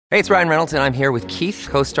Hey, it's Ryan Reynolds, and I'm here with Keith,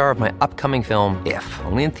 co-star of my upcoming film, If,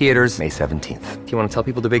 only in theaters May 17th. Do you want to tell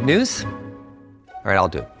people the big news? All right, I'll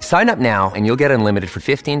do it. Sign up now and you'll get unlimited for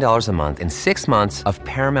 $15 a month and 6 months of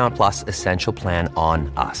Paramount Plus Essential Plan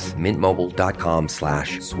on us.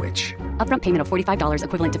 MintMobile.com/switch. Upfront payment of $45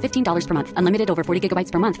 equivalent to $15 per month. Unlimited over 40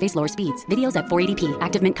 gigabytes per month. Face lower speeds. Videos at 480p.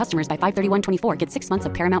 Active Mint customers by 531.24 get 6 months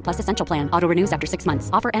of Paramount Plus Essential Plan. Auto renews after 6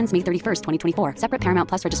 months. Offer ends May 31st, 2024. Separate Paramount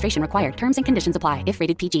Plus registration required. Terms and conditions apply if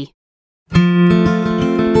rated PG.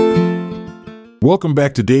 Welcome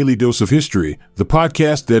back to Daily Dose of History, the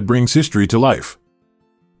podcast that brings history to life.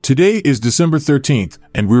 Today is December 13th,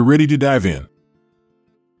 and we're ready to dive in.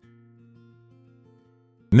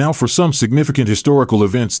 Now for some significant historical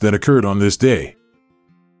events that occurred on this day.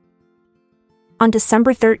 On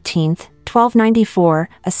December 13th, 1294,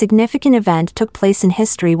 a significant event took place in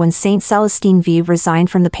history when Saint Celestine V resigned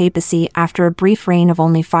from the papacy after a brief reign of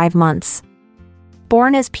only 5 months.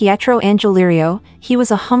 Born as Pietro Angelirio, he was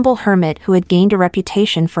a humble hermit who had gained a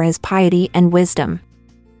reputation for his piety and wisdom.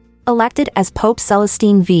 Elected as Pope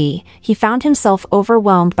Celestine V, he found himself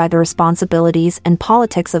overwhelmed by the responsibilities and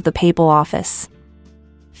politics of the papal office.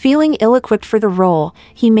 Feeling ill-equipped for the role,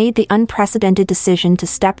 he made the unprecedented decision to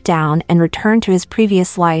step down and return to his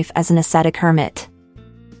previous life as an ascetic hermit.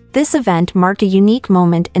 This event marked a unique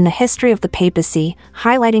moment in the history of the papacy,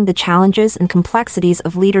 highlighting the challenges and complexities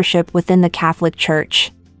of leadership within the Catholic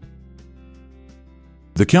Church.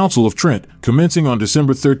 The Council of Trent, commencing on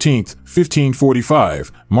December 13,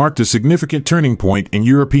 1545, marked a significant turning point in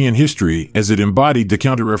European history as it embodied the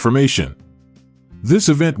Counter-Reformation. This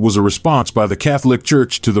event was a response by the Catholic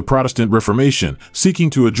Church to the Protestant Reformation, seeking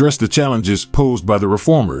to address the challenges posed by the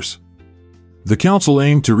Reformers. The Council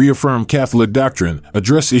aimed to reaffirm Catholic doctrine,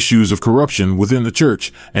 address issues of corruption within the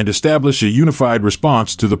Church, and establish a unified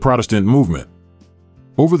response to the Protestant movement.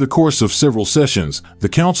 Over the course of several sessions, the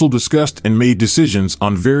Council discussed and made decisions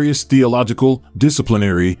on various theological,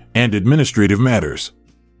 disciplinary, and administrative matters.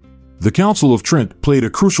 The Council of Trent played a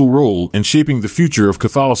crucial role in shaping the future of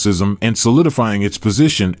Catholicism and solidifying its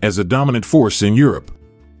position as a dominant force in Europe.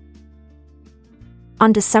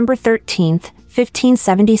 On December 13,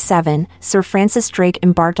 1577, Sir Francis Drake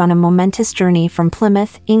embarked on a momentous journey from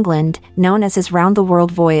Plymouth, England, known as his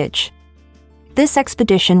round-the-world voyage. This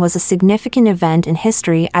expedition was a significant event in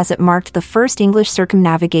history as it marked the first English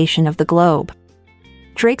circumnavigation of the globe.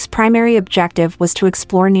 Drake's primary objective was to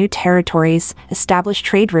explore new territories, establish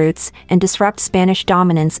trade routes, and disrupt Spanish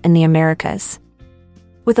dominance in the Americas.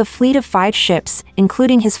 With a fleet of 5 ships,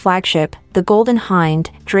 including his flagship, the Golden Hind,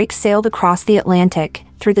 Drake sailed across the Atlantic,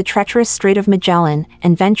 through the treacherous Strait of Magellan,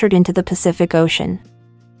 and ventured into the Pacific Ocean.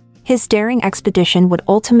 His daring expedition would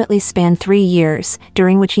ultimately span 3 years,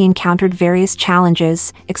 during which he encountered various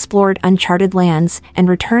challenges, explored uncharted lands, and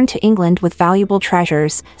returned to England with valuable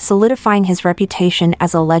treasures, solidifying his reputation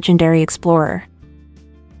as a legendary explorer.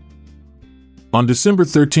 On December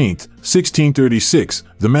 13, 1636,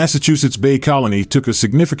 the Massachusetts Bay Colony took a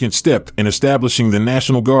significant step in establishing the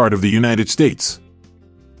National Guard of the United States.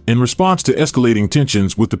 In response to escalating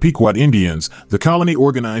tensions with the Pequot Indians, the colony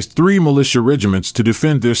organized 3 militia regiments to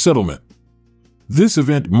defend their settlement. This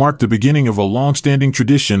event marked the beginning of a long-standing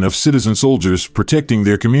tradition of citizen soldiers protecting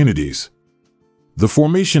their communities. The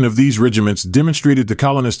formation of these regiments demonstrated the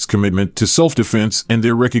colonists' commitment to self-defense and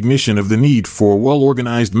their recognition of the need for a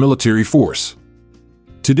well-organized military force.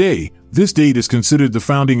 Today, this date is considered the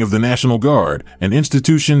founding of the National Guard, an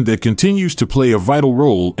institution that continues to play a vital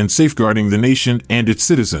role in safeguarding the nation and its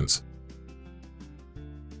citizens.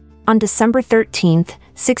 On December 13,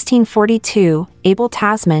 1642, Abel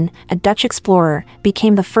Tasman, a Dutch explorer,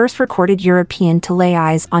 became the first recorded European to lay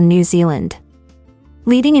eyes on New Zealand.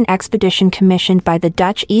 Leading an expedition commissioned by the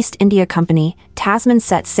Dutch East India Company, Tasman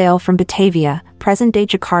set sail from Batavia, present-day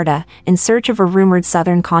Jakarta, in search of a rumored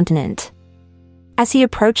southern continent. As he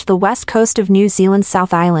approached the west coast of New Zealand's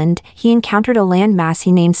South Island, he encountered a landmass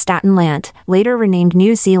he named Staten Land, later renamed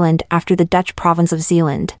New Zealand after the Dutch province of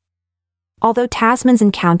Zeeland. Although Tasman's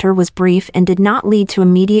encounter was brief and did not lead to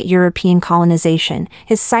immediate European colonization,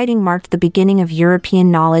 his sighting marked the beginning of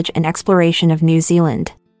European knowledge and exploration of New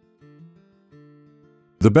Zealand.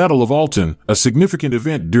 The Battle of Alton, a significant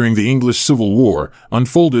event during the English Civil War,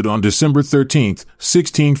 unfolded on December 13,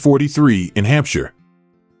 1643, in Hampshire.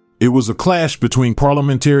 It was a clash between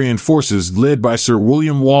parliamentarian forces led by Sir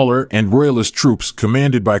William Waller and Royalist troops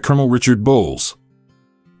commanded by Colonel Richard Bowles.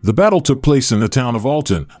 The battle took place in the town of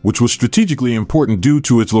Alton, which was strategically important due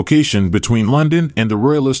to its location between London and the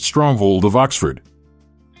Royalist stronghold of Oxford.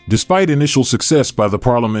 Despite initial success by the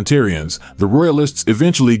parliamentarians, the Royalists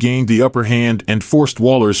eventually gained the upper hand and forced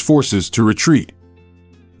Waller's forces to retreat.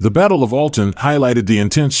 The Battle of Alton highlighted the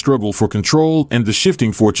intense struggle for control and the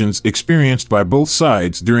shifting fortunes experienced by both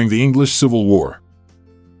sides during the English Civil War.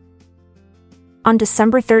 On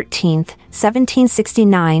December 13,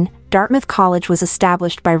 1769, Dartmouth College was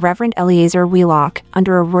established by Reverend Eleazar Wheelock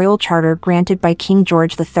under a royal charter granted by King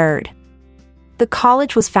George III. The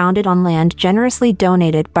college was founded on land generously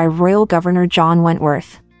donated by Royal Governor John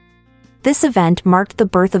Wentworth. This event marked the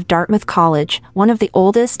birth of Dartmouth College, one of the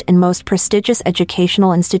oldest and most prestigious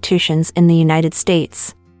educational institutions in the United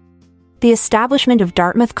States. The establishment of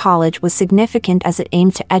Dartmouth College was significant as it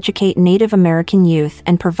aimed to educate Native American youth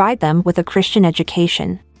and provide them with a Christian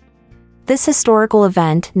education. This historical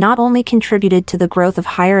event not only contributed to the growth of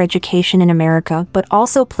higher education in America but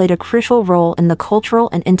also played a crucial role in the cultural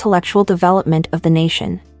and intellectual development of the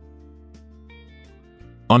nation.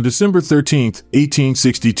 On December 13,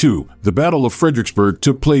 1862, the Battle of Fredericksburg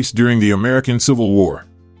took place during the American Civil War.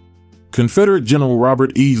 Confederate General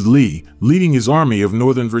Robert E. Lee, leading his Army of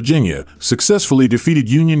Northern Virginia, successfully defeated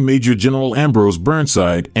Union Major General Ambrose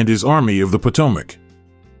Burnside and his Army of the Potomac.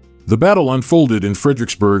 The battle unfolded in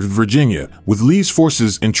Fredericksburg, Virginia, with Lee's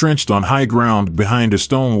forces entrenched on high ground behind a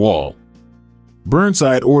stone wall.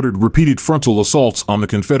 Burnside ordered repeated frontal assaults on the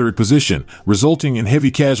Confederate position, resulting in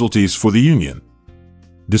heavy casualties for the Union.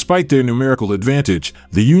 Despite their numerical advantage,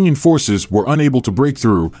 the Union forces were unable to break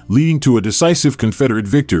through, leading to a decisive Confederate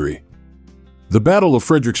victory. The Battle of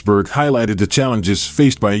Fredericksburg highlighted the challenges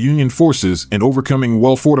faced by Union forces in overcoming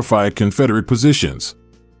well-fortified Confederate positions.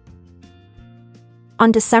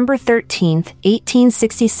 On December 13,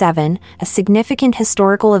 1867, a significant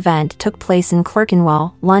historical event took place in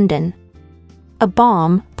Clerkenwell, London. A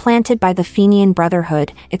bomb, planted by the Fenian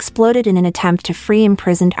Brotherhood, exploded in an attempt to free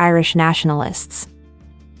imprisoned Irish nationalists.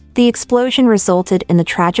 The explosion resulted in the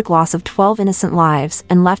tragic loss of 12 innocent lives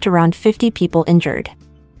and left around 50 people injured.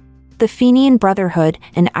 The Fenian Brotherhood,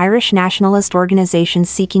 an Irish nationalist organization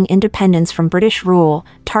seeking independence from British rule,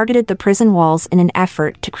 targeted the prison walls in an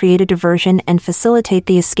effort to create a diversion and facilitate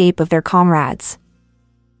the escape of their comrades.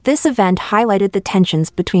 This event highlighted the tensions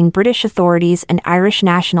between British authorities and Irish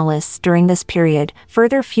nationalists during this period,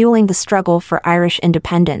 further fueling the struggle for Irish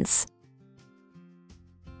independence.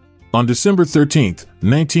 On December 13,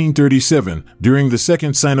 1937, during the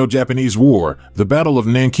Second Sino-Japanese War, the Battle of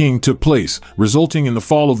Nanking took place, resulting in the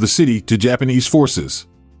fall of the city to Japanese forces.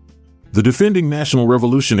 The defending National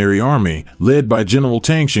Revolutionary Army, led by General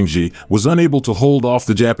Tang Xingji, was unable to hold off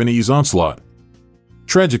the Japanese onslaught.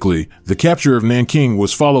 Tragically, the capture of Nanking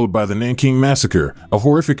was followed by the Nanking Massacre, a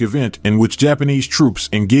horrific event in which Japanese troops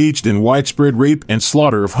engaged in widespread rape and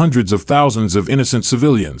slaughter of hundreds of thousands of innocent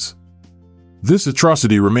civilians. This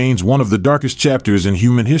atrocity remains one of the darkest chapters in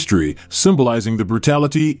human history, symbolizing the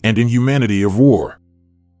brutality and inhumanity of war.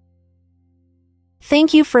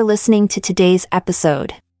 Thank you for listening to today's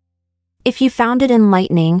episode. If you found it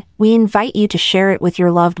enlightening, we invite you to share it with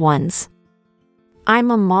your loved ones.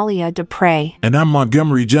 I'm Amalia Dupre. And I'm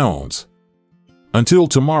Montgomery Jones. Until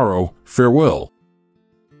tomorrow, farewell.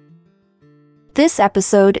 This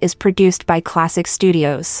episode is produced by Classic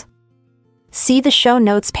Studios. See the show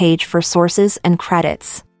notes page for sources and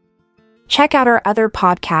credits. Check out our other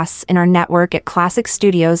podcasts in our network at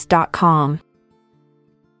classicstudios.com.